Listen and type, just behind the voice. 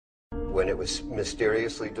when it was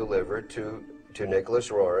mysteriously delivered to Nicholas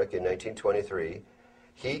Roerich in 1923.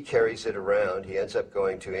 He carries it around. He ends up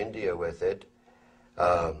going to India with it.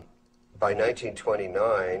 By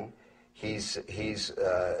 1929, he's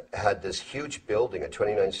had this huge building, a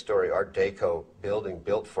 29-story Art Deco building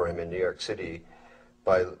built for him in New York City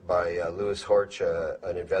by Louis Horch,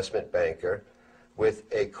 an investment banker, with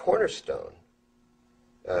a cornerstone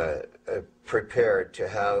prepared to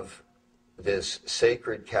have this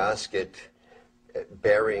sacred casket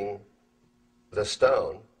bearing the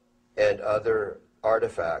stone and other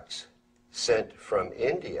artifacts sent from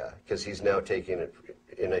India, because he's now taking it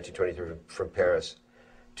in 1923 from Paris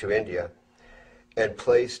to India, and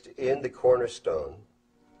placed in the cornerstone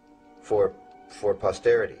for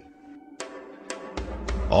posterity.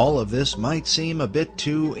 All of this might seem a bit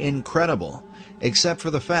too incredible, except for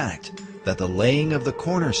the fact that the laying of the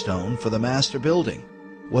cornerstone for the master building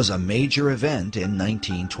was a major event in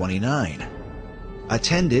 1929,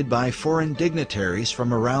 attended by foreign dignitaries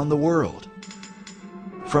from around the world.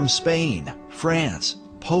 From Spain, France,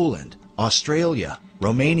 Poland, Australia,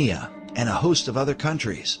 Romania, and a host of other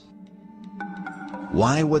countries.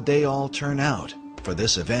 Why would they all turn out for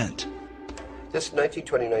this event? This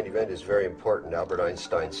 1929 event is very important. Albert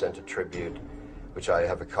Einstein sent a tribute, which I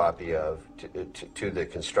have a copy of, to the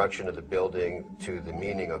construction of the building, to the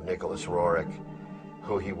meaning of Nicholas Roerich,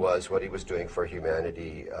 who he was, what he was doing for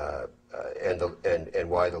humanity, and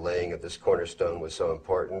why the laying of this cornerstone was so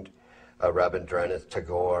important. Rabindranath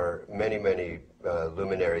Tagore, many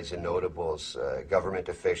luminaries and notables, government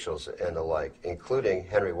officials and the like, including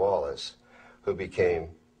Henry Wallace, who became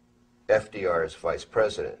FDR's vice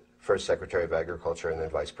president, first Secretary of Agriculture and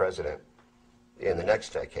then vice president in the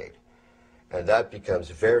next decade. And that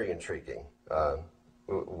becomes very intriguing,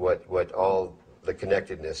 what all the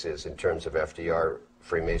connectedness is in terms of FDR,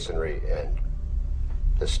 Freemasonry, and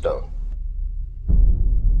the stone.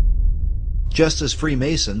 Just as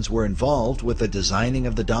Freemasons were involved with the designing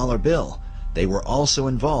of the dollar bill, they were also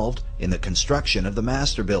involved in the construction of the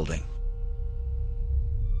master building.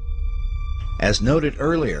 As noted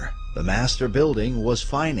earlier, the master building was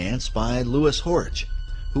financed by Louis Horch,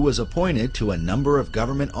 who was appointed to a number of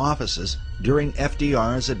government offices during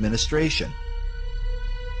FDR's administration.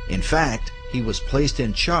 In fact, he was placed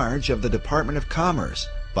in charge of the Department of Commerce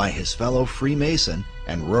by his fellow Freemason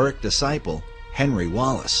and Roerich disciple, Henry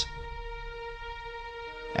Wallace.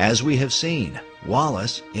 As we have seen,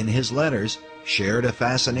 Wallace, in his letters, shared a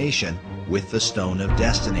fascination with the Stone of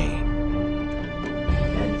Destiny.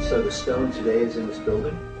 And so the stone today is in this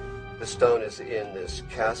building? The stone is in this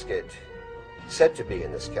casket, said to be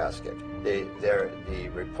in this casket. The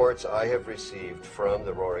reports I have received from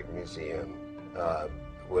the Roerich Museum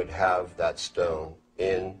would have that stone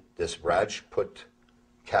in this Rajput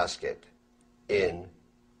casket in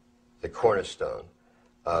the cornerstone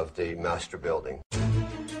of the master building.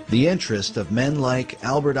 The interest of men like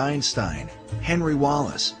Albert Einstein, Henry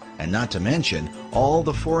Wallace, and not to mention all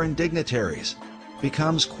the foreign dignitaries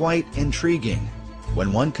becomes quite intriguing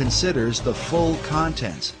when one considers the full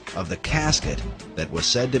contents of the casket that was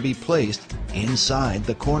said to be placed inside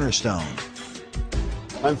the cornerstone.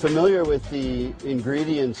 I'm familiar with the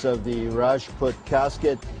ingredients of the Rajput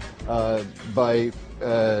casket by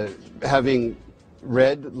having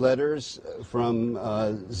read letters from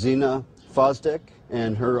Zina Fosdick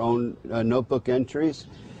and her own notebook entries,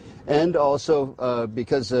 and also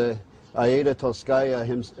because Aida Tolskaya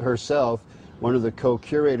herself, one of the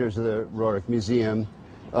co-curators of the Roerich Museum,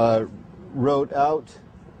 wrote out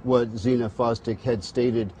what Zina Fosdick had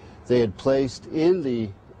stated they had placed in the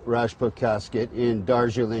Rajput casket in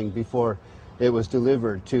Darjeeling before it was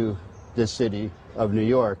delivered to the city of New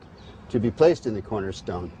York to be placed in the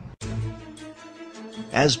cornerstone.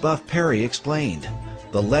 As Buff Perry explained,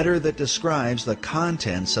 the letter that describes the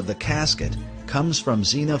contents of the casket comes from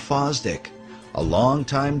Zina Fosdick, a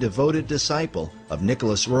longtime devoted disciple of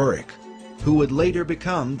Nicholas Roerich, who would later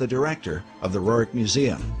become the director of the Roerich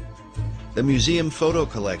Museum. The museum photo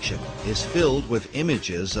collection is filled with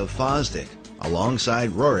images of Fosdick alongside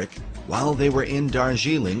Roerich while they were in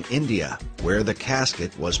Darjeeling, India, where the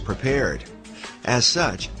casket was prepared. As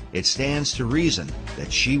such, it stands to reason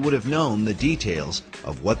that she would have known the details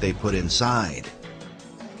of what they put inside.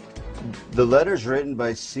 The letter's written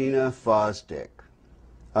by Zina Fosdick,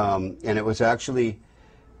 and it was actually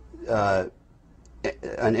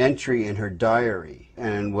an entry in her diary.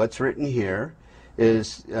 And what's written here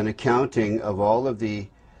is an accounting of all of the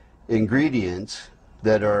ingredients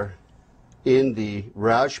that are in the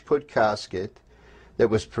Rajput casket that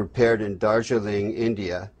was prepared in Darjeeling,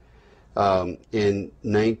 India, in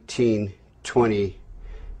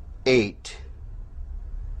 1928,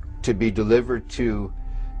 to be delivered to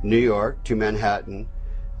New York, to Manhattan,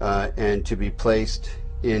 and to be placed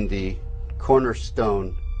in the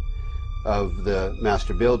cornerstone of the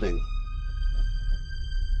master building.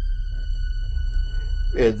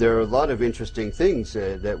 There are a lot of interesting things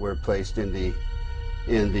that were placed in the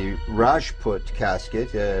Rajput casket.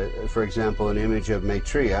 For example, an image of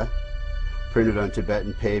Maitreya printed on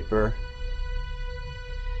Tibetan paper.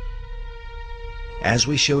 As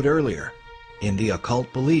we showed earlier, in the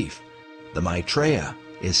occult belief, the Maitreya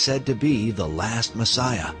is said to be the last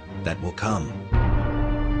Messiah that will come.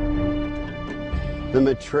 The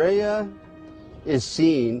Maitreya is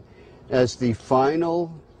seen as the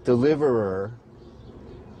final deliverer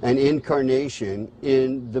and incarnation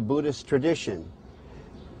in the Buddhist tradition.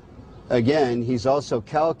 Again, he's also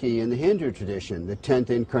Kalki in the Hindu tradition, the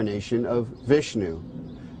 10th incarnation of Vishnu.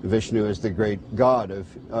 Vishnu is the great god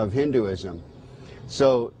of Hinduism.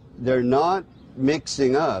 So they're not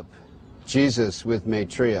mixing up Jesus with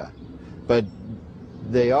Maitreya, but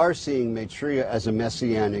they are seeing Maitreya as a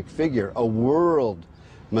messianic figure, a world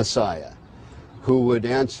Messiah who would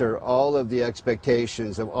answer all of the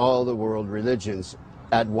expectations of all the world religions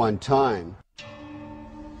at one time.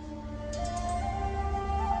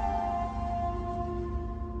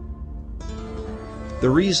 The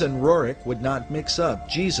reason Roerich would not mix up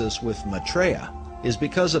Jesus with Maitreya is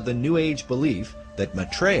because of the New Age belief that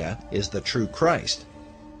Maitreya is the true Christ,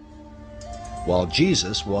 while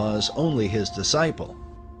Jesus was only his disciple.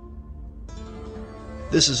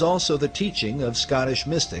 This is also the teaching of Scottish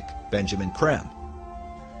mystic Benjamin Creme.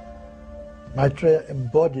 Maitreya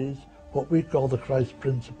embodies what we call the Christ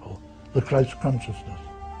principle, the Christ consciousness.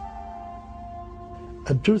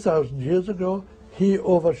 And 2,000 years ago, he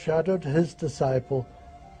overshadowed his disciple,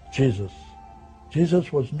 Jesus.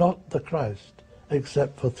 Jesus was not the Christ,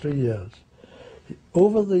 except for 3 years.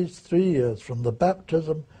 Over these 3 years, from the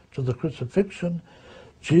baptism to the crucifixion,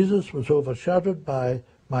 Jesus was overshadowed by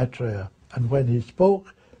Maitreya. And when he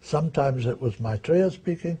spoke, sometimes it was Maitreya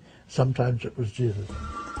speaking, sometimes it was Jesus.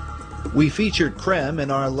 We featured Creme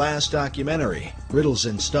in our last documentary, Riddles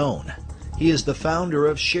in Stone. He is the founder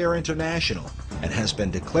of Share International and has been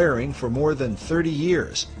declaring for more than 30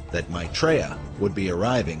 years that Maitreya would be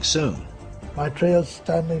arriving soon. Maitreya's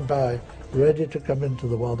standing by, ready to come into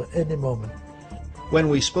the world at any moment. When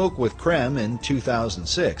we spoke with Creme in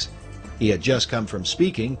 2006, he had just come from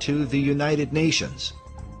speaking to the United Nations.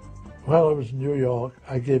 While I was in New York,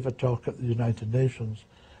 I gave a talk at the United Nations,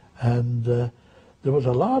 and there was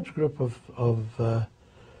a large group of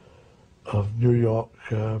New York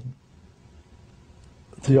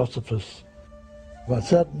theosophists. A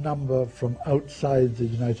certain number from outside the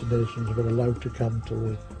United Nations were allowed to come to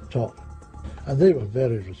the talk, and they were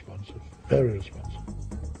very responsive, very responsive.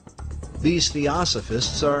 These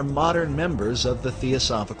theosophists are modern members of the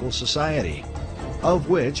Theosophical Society, of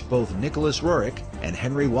which both Nicholas Roerich and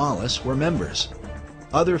Henry Wallace were members.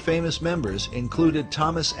 Other famous members included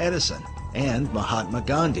Thomas Edison and Mahatma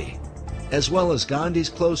Gandhi, as well as Gandhi's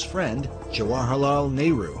close friend Jawaharlal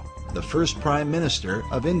Nehru, the first Prime Minister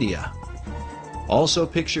of India. Also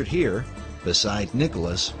pictured here, beside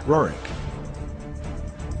Nicholas Roerich.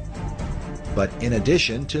 But in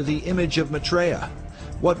addition to the image of Maitreya,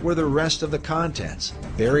 what were the rest of the contents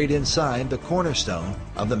buried inside the cornerstone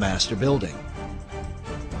of the master building?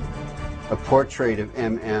 A portrait of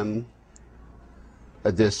M.M.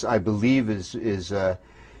 This, I believe, is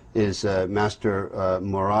Master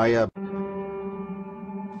Moriah.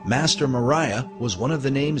 Master Moriah was one of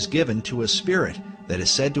the names given to a spirit that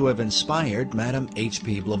is said to have inspired Madame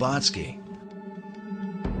H.P. Blavatsky.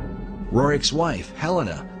 Roerich's wife,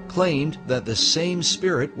 Helena, claimed that the same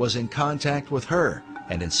spirit was in contact with her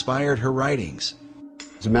and inspired her writings.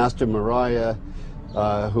 It's Master Moriah,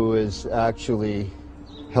 who is actually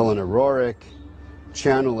Helena Roerich,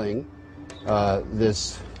 channeling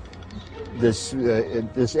this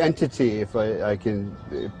entity, if I can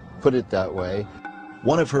put it that way.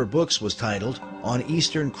 One of her books was titled On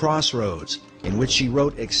Eastern Crossroads, in which she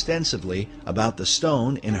wrote extensively about the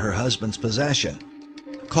stone in her husband's possession,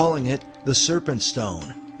 calling it the Serpent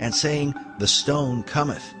Stone, and saying, "The stone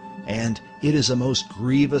cometh," and "It is a most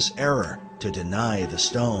grievous error to deny the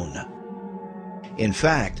stone." In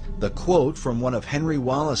fact, the quote from one of Henry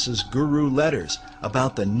Wallace's guru letters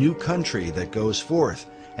about the new country that goes forth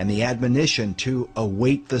and the admonition to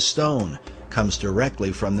await the stone comes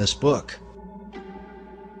directly from this book.